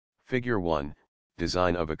Figure 1,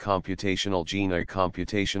 Design of a computational gene. A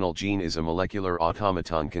computational gene is a molecular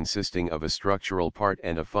automaton consisting of a structural part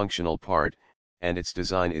and a functional part, and its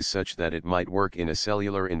design is such that it might work in a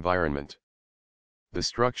cellular environment. The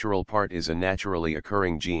structural part is a naturally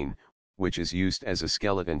occurring gene, which is used as a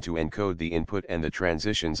skeleton to encode the input and the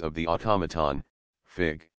transitions of the automaton,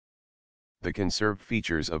 Fig. The conserved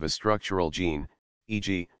features of a structural gene,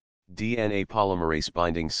 e.g., DNA polymerase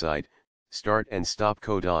binding site, start and stop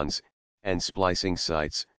codons, and splicing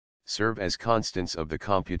sites, serve as constants of the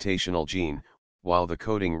computational gene, while the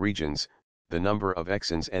coding regions, the number of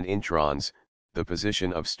exons and introns, the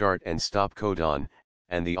position of start and stop codon,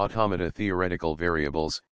 and the automata theoretical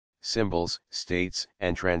variables, symbols, states,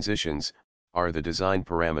 and transitions, are the design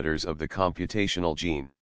parameters of the computational gene.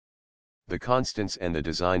 The constants and the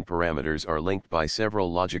design parameters are linked by several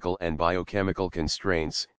logical and biochemical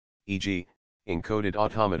constraints, e.g., encoded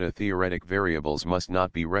automata theoretic variables must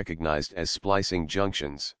not be recognized as splicing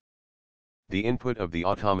junctions. The input of the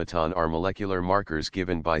automaton are molecular markers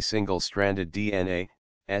given by single-stranded DNA,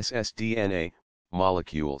 ssDNA,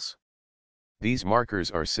 molecules. These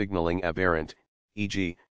markers are signaling aberrant,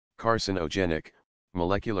 e.g., carcinogenic,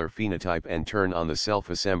 molecular phenotype and turn on the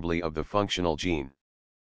self-assembly of the functional gene.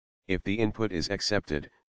 If the input is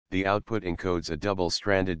accepted, the output encodes a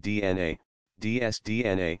double-stranded DNA,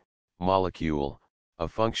 dsDNA, molecule, a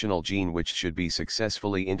functional gene which should be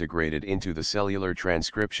successfully integrated into the cellular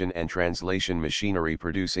transcription and translation machinery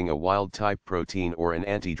producing a wild-type protein or an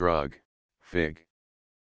anti-drug, Fig.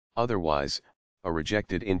 Otherwise, a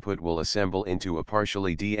rejected input will assemble into a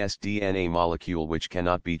partially dsDNA molecule which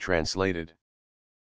cannot be translated.